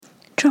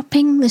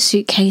Dropping the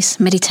suitcase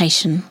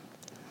meditation.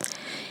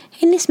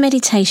 In this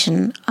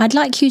meditation, I'd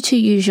like you to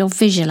use your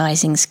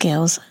visualizing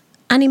skills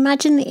and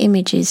imagine the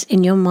images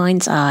in your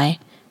mind's eye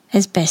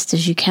as best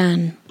as you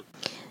can.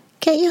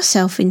 Get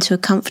yourself into a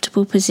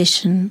comfortable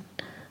position,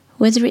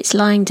 whether it's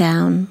lying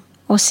down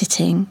or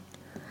sitting.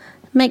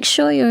 Make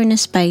sure you're in a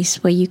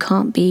space where you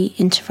can't be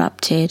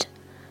interrupted,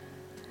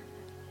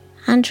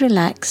 and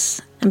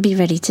relax and be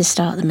ready to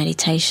start the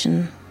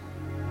meditation.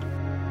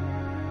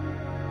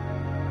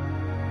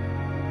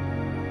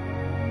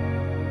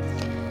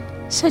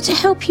 So to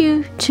help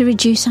you to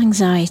reduce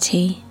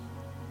anxiety,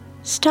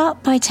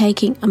 start by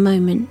taking a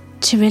moment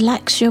to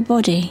relax your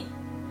body.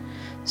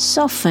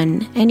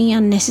 Soften any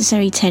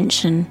unnecessary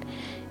tension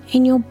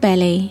in your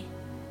belly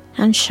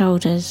and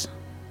shoulders,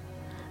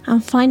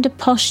 and find a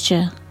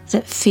posture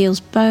that feels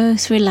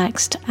both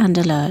relaxed and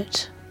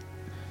alert.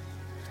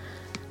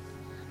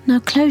 Now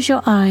close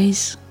your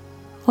eyes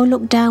or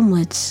look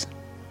downwards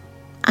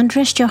and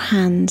rest your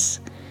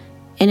hands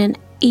in an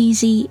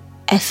easy,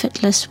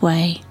 effortless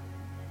way.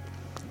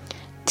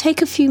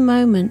 Take a few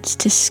moments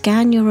to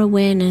scan your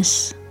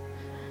awareness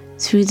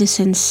through the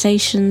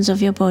sensations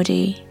of your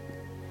body,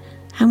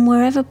 and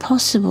wherever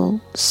possible,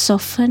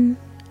 soften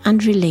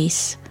and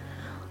release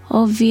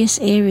obvious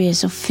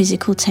areas of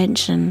physical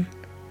tension.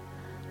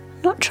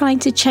 Not trying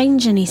to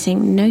change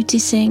anything,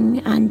 noticing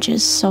and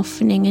just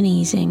softening and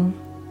easing.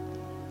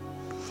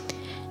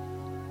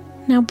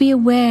 Now be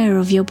aware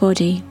of your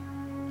body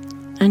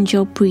and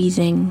your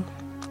breathing.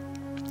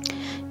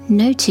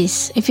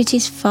 Notice if it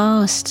is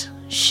fast,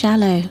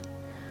 shallow,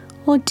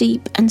 or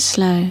deep and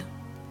slow.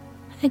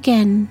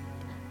 Again,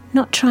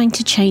 not trying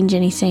to change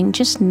anything,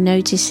 just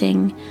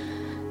noticing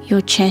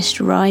your chest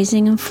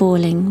rising and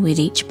falling with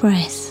each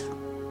breath.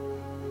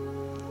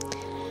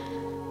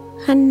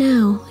 And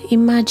now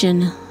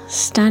imagine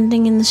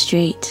standing in the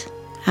street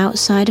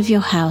outside of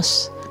your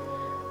house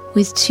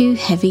with two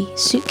heavy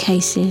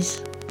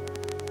suitcases.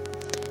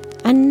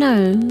 And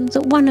know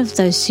that one of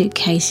those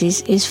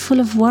suitcases is full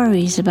of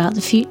worries about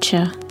the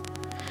future,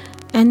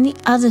 and the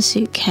other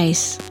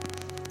suitcase,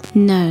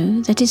 know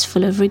that is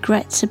full of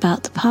regrets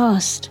about the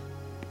past.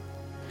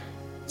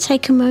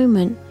 Take a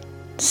moment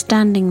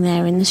standing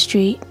there in the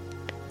street,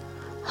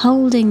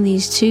 holding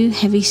these two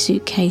heavy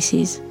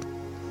suitcases,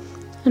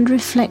 and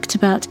reflect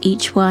about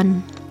each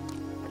one.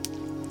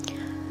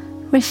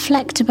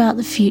 Reflect about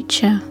the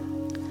future,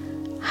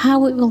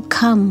 how it will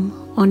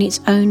come on its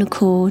own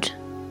accord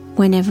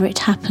whenever it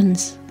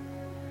happens,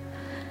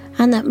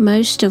 and that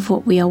most of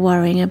what we are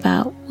worrying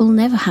about will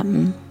never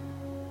happen.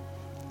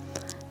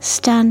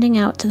 Standing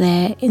out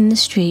there in the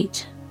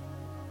street,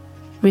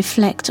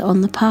 reflect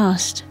on the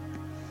past,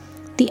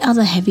 the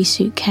other heavy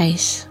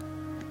suitcase.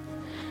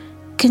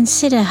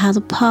 Consider how the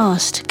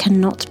past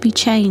cannot be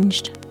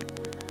changed.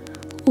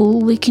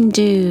 All we can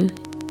do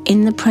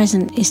in the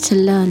present is to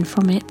learn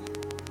from it.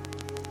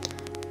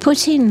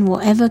 Put in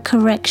whatever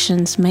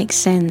corrections make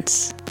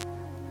sense.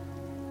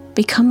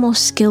 Become more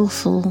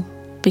skillful,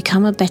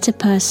 become a better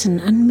person,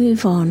 and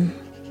move on.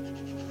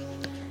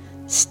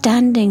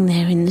 Standing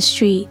there in the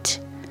street,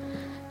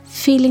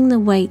 feeling the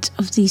weight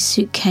of these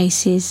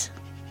suitcases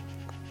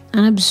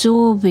and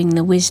absorbing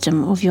the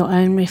wisdom of your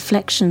own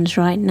reflections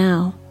right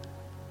now,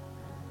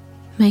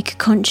 make a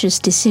conscious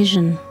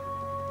decision.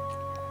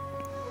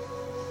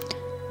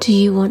 Do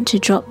you want to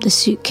drop the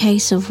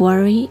suitcase of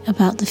worry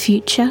about the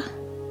future?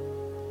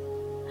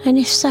 And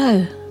if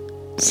so,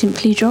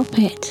 simply drop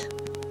it.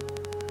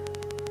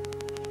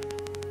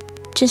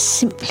 Just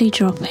simply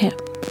drop it.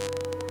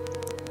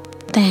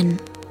 Then,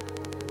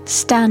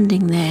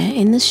 standing there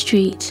in the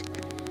street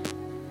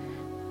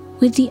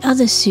with the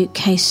other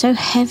suitcase so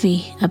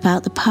heavy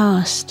about the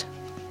past,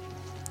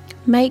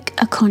 make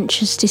a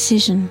conscious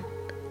decision.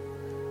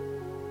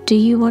 Do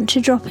you want to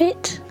drop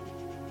it?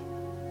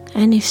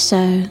 And if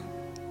so,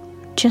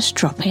 just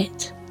drop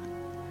it.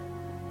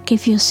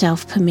 Give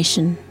yourself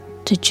permission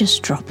to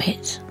just drop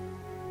it.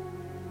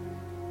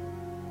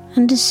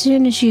 And as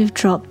soon as you've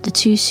dropped the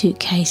two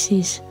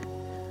suitcases,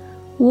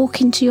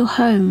 walk into your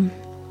home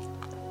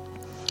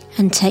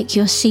and take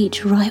your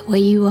seat right where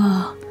you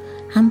are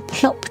and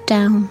plop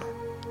down,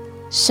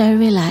 so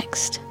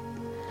relaxed,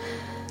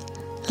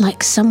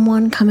 like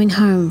someone coming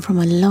home from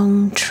a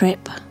long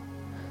trip,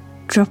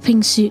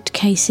 dropping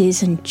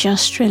suitcases and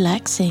just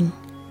relaxing,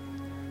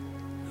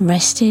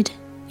 rested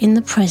in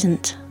the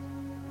present,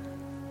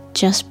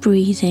 just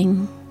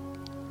breathing,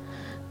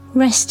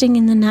 resting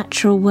in the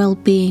natural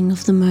well-being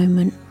of the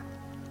moment,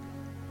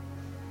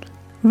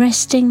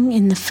 resting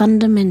in the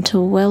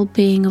fundamental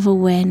well-being of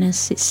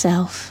awareness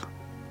itself.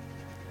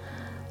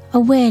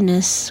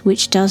 Awareness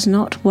which does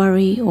not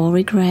worry or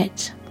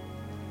regret,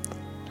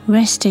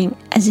 resting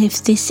as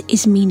if this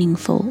is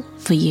meaningful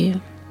for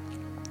you.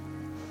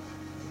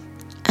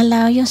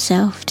 Allow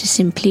yourself to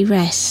simply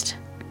rest,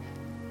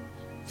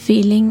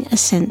 feeling a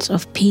sense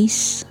of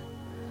peace,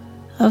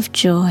 of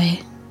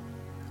joy,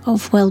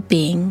 of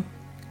well-being,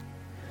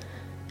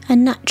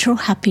 and natural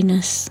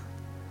happiness,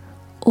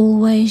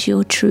 always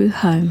your true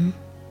home,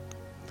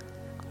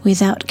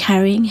 without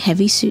carrying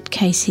heavy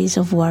suitcases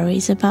of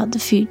worries about the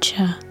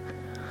future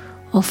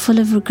or full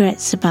of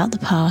regrets about the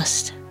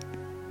past.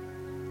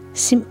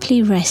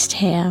 Simply rest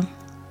here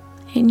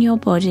in your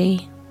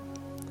body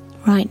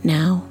right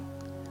now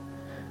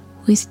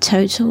with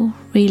total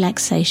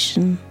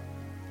relaxation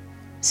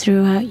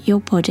throughout your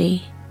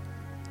body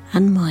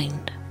and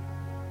mind.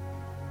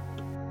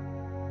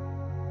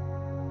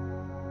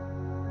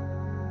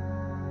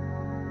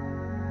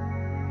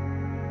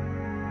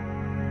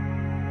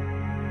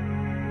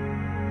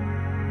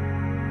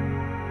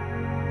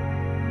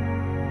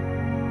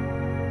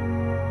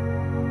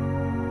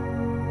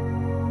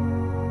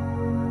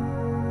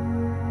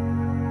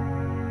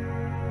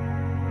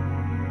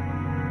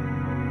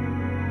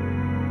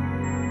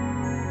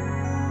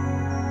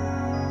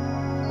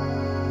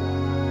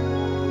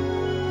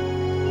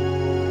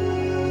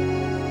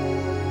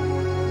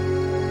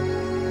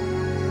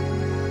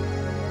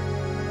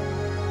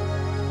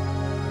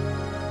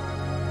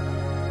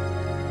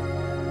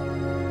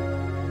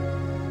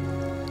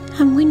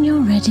 And when you're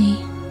ready,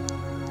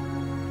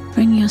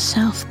 bring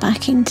yourself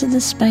back into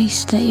the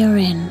space that you're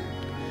in,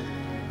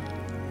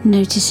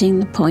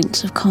 noticing the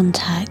points of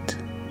contact,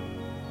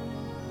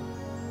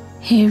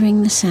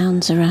 hearing the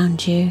sounds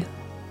around you,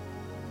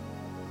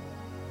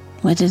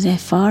 whether they're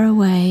far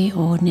away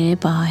or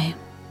nearby.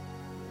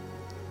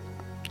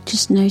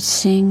 Just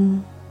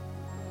noticing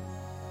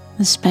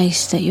the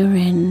space that you're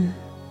in.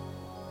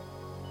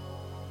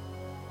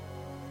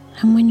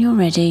 And when you're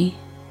ready,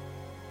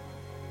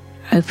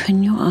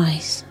 open your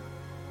eyes.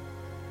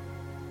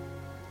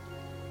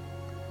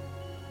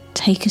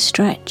 Take a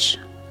stretch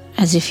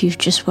as if you've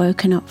just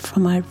woken up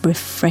from a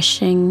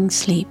refreshing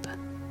sleep.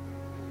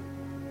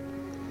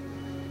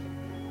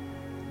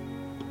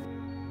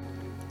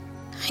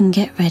 And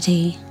get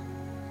ready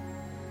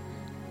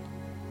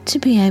to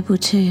be able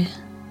to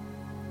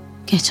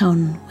get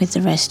on with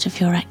the rest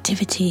of your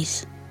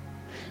activities,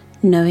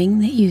 knowing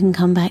that you can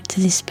come back to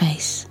this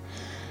space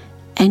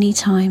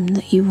anytime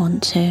that you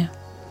want to,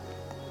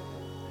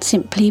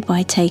 simply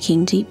by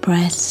taking deep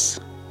breaths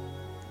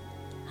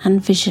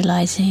and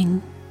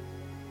visualizing,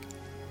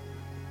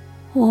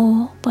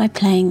 or by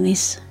playing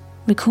this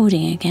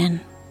recording again.